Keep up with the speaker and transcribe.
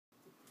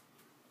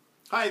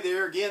Hi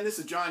there again, this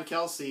is John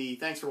Kelsey.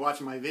 Thanks for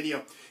watching my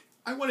video.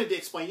 I wanted to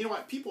explain, you know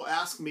what, people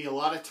ask me a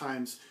lot of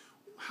times,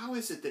 how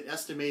is it that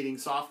estimating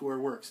software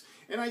works?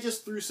 And I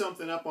just threw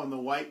something up on the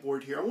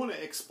whiteboard here. I want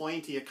to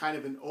explain to you kind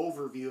of an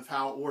overview of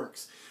how it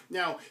works.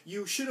 Now,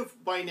 you should have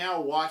by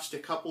now watched a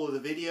couple of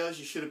the videos.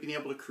 You should have been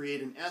able to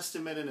create an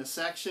estimate in a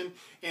section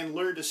and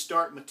learn to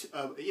start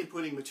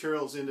inputting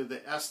materials into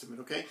the estimate,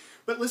 okay?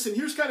 But listen,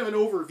 here's kind of an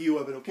overview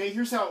of it, okay?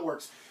 Here's how it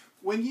works.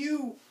 When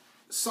you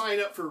sign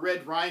up for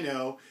Red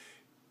Rhino,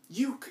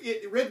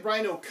 Red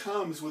Rhino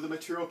comes with a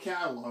material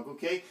catalog,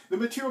 okay? The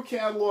material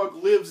catalog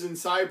lives in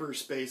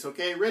cyberspace,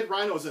 okay? Red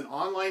Rhino is an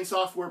online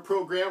software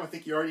program. I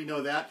think you already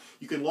know that.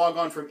 You can log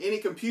on from any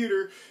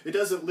computer. It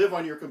doesn't live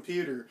on your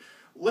computer.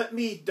 Let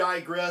me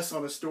digress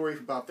on a story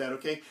about that,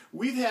 okay?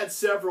 We've had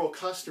several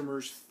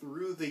customers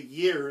through the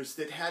years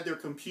that had their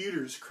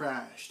computers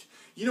crashed.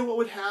 You know what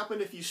would happen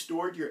if you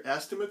stored your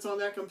estimates on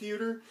that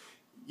computer?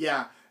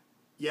 Yeah,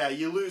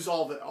 you lose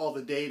all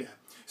the data.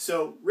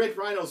 So Red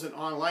Rhino is an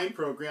online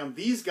program.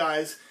 These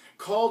guys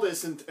called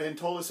us and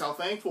told us how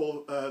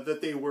thankful that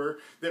they were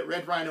that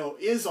Red Rhino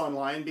is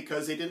online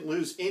because they didn't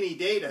lose any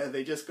data.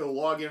 They just go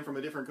log in from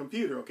a different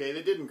computer, okay?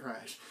 They didn't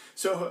crash.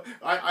 So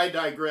I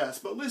digress.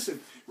 But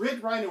listen,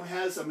 Red Rhino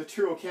has a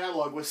material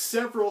catalog with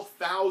several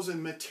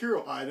thousand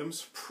material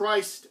items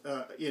priced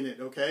in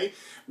it, okay?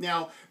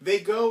 Now,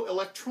 they go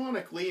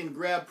electronically and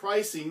grab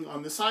pricing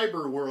on the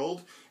cyber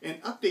world and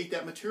update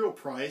that material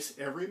price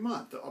every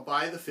month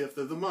by the 5th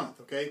of the month,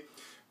 okay?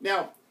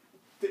 Now,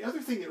 the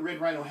other thing that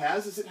Red Rhino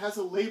has is it has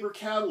a labor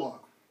catalog.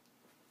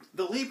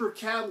 The labor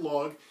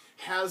catalog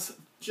has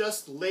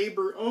just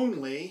labor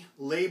only,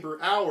 labor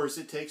hours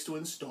it takes to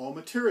install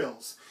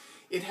materials.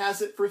 It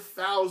has it for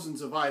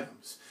thousands of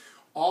items.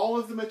 All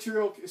of the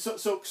material,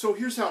 so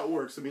here's how it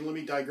works. I mean, let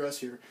me digress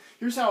here.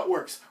 Here's how it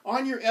works.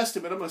 On your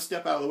estimate, I'm going to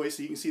step out of the way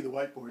so you can see the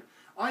whiteboard.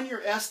 On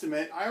your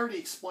estimate, I already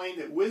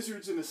explained that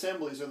wizards and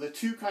assemblies are the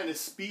two kind of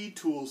speed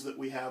tools that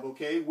we have,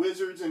 okay?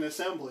 Wizards and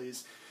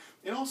assemblies.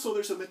 And also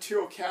there's a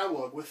material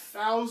catalog with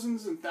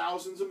thousands and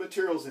thousands of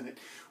materials in it.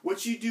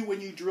 What you do when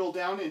you drill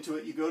down into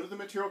it, you go to the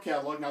material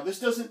catalog. Now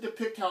this doesn't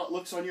depict how it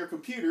looks on your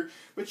computer,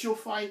 but you'll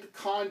find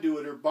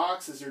conduit or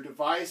boxes or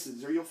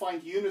devices, or you'll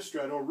find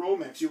Unistrut or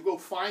Romex. You'll go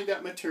find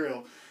that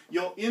material.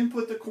 You'll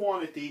input the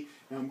quantity.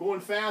 Now I'm going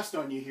fast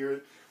on you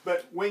here.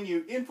 But when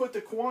you input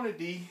the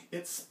quantity,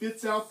 it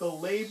spits out the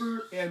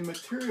labor and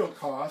material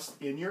cost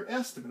in your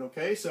estimate,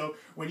 okay? So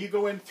when you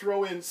go and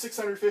throw in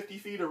 650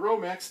 feet of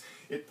Romex,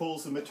 it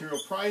pulls the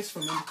material price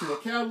from the material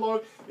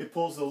catalog, it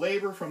pulls the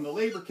labor from the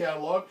labor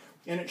catalog,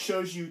 and it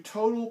shows you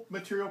total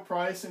material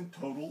price and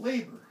total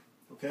labor,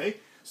 okay?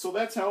 So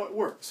that's how it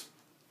works.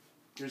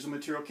 Here's a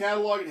material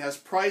catalog. It has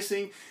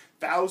pricing,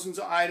 thousands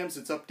of items.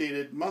 It's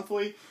updated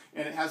monthly,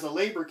 and it has a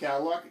labor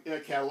catalog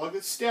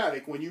that's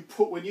static. When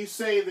you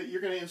say that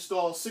you're going to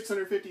install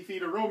 650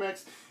 feet of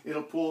Romex,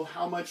 it'll pull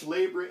how much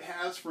labor it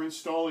has for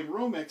installing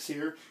Romex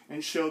here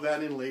and show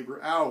that in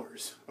labor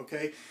hours.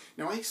 Okay.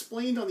 Now I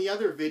explained on the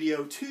other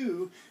video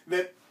too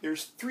that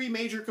there's three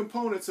major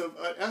components of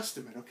an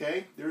estimate.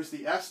 Okay. There's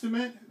the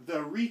estimate, the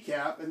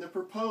recap, and the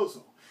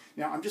proposal.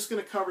 Now, I'm just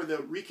going to cover the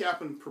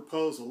recap and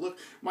proposal. Look,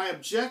 my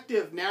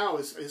objective now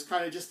is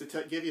kind of just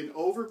to give you an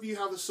overview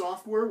how the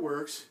software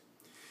works,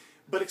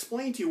 but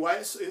explain to you why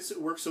it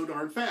works so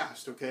darn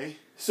fast, okay?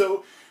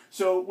 So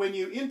when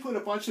you input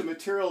a bunch of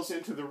materials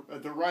into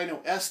the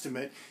Rhino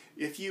estimate,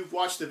 if you've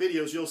watched the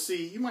videos, you'll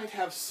see you might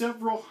have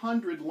several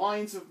hundred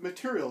lines of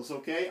materials,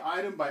 okay?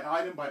 Item by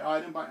item by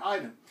item by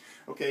item.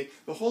 Okay,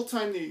 the whole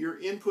time that you're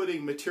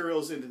inputting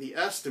materials into the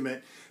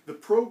estimate, the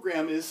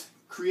program is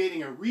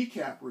creating a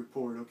recap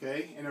report,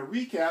 okay? And a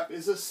recap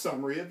is a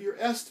summary of your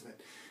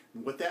estimate.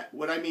 And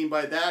what I mean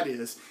by that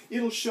is,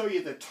 it'll show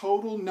you the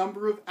total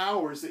number of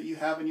hours that you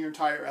have in your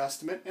entire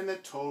estimate and the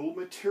total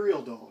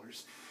material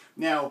dollars.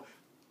 Now,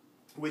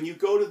 when you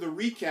go to the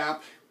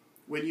recap,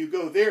 when you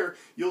go there,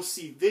 you'll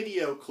see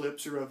video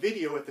clips or a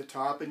video at the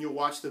top, and you'll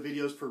watch the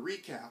videos for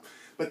recap.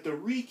 But the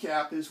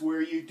recap is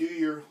where you do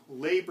your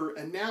labor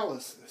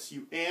analysis.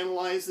 You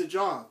analyze the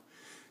job.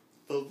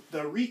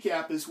 The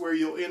recap is where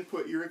you'll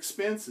input your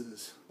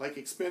expenses, like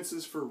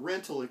expenses for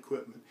rental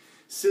equipment,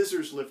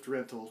 scissors lift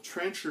rental,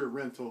 trencher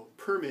rental,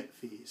 permit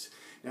fees.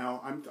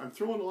 Now, I'm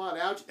throwing a lot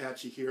out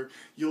at you here.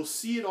 You'll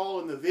see it all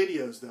in the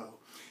videos, though.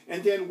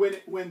 And then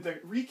when the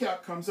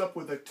recap comes up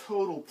with a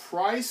total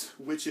price,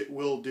 which it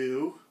will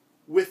do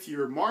with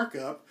your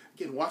markup,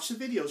 again, watch the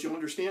videos, you'll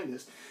understand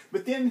this.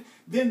 But then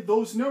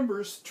those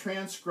numbers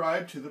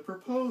transcribe to the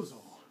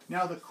proposal.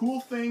 Now, the cool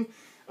thing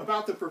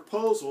about the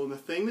proposal, and the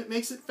thing that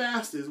makes it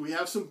fast, is we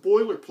have some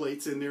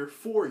boilerplates in there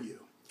for you,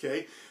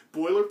 okay?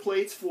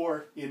 Boilerplates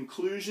for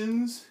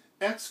inclusions,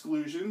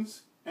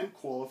 exclusions, and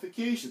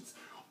qualifications.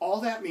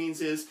 All that means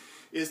is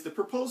the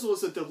proposal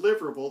is a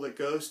deliverable that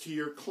goes to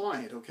your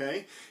client,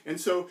 okay? And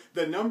so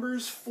the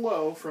numbers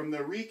flow from the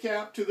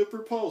recap to the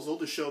proposal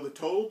to show the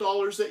total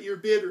dollars that your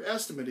bid or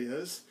estimate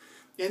is,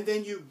 and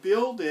then you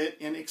build it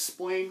and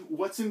explain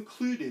what's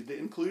included. The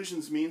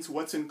inclusions means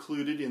what's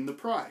included in the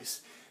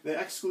price. The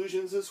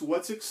exclusions is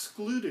what's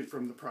excluded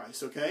from the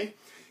price, okay?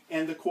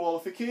 And the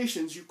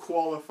qualifications, you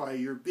qualify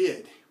your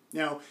bid.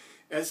 Now,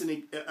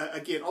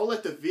 again, I'll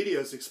let the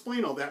videos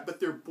explain all that, but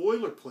they're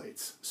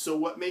boilerplates. So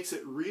what makes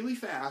it really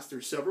fast,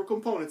 there's several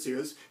components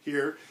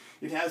here.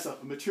 It has a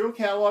material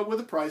catalog with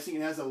the pricing.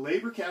 It has a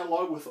labor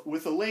catalog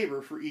with a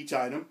labor for each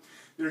item.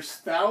 There's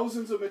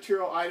thousands of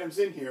material items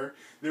in here.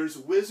 There's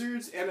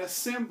wizards and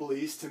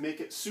assemblies to make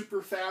it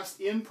super fast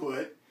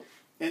input.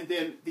 And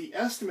then the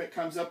estimate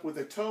comes up with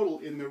a total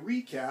in the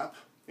recap.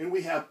 And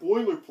we have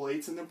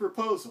boilerplates in the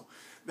proposal.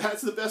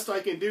 That's the best I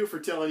can do for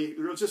telling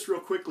you just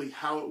real quickly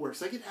how it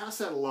works. I get asked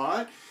that a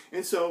lot.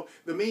 And so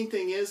the main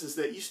thing is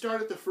that you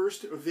start at the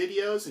first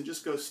videos and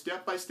just go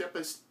step by step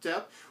by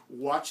step.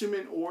 Watch them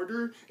in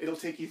order. It'll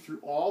take you through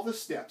all the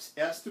steps.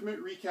 Estimate,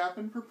 recap,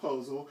 and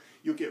proposal.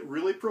 You'll get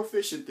really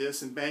proficient at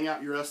this and bang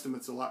out your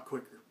estimates a lot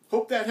quicker.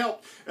 Hope that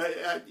helped.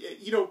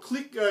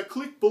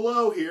 Click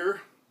below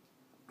here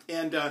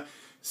and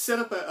set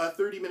up a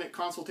 30-minute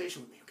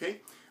consultation with me,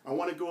 okay? I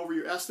want to go over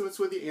your estimates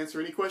with you, answer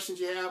any questions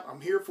you have.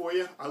 I'm here for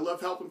you. I love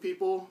helping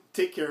people.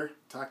 Take care.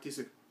 Talk to you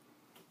soon.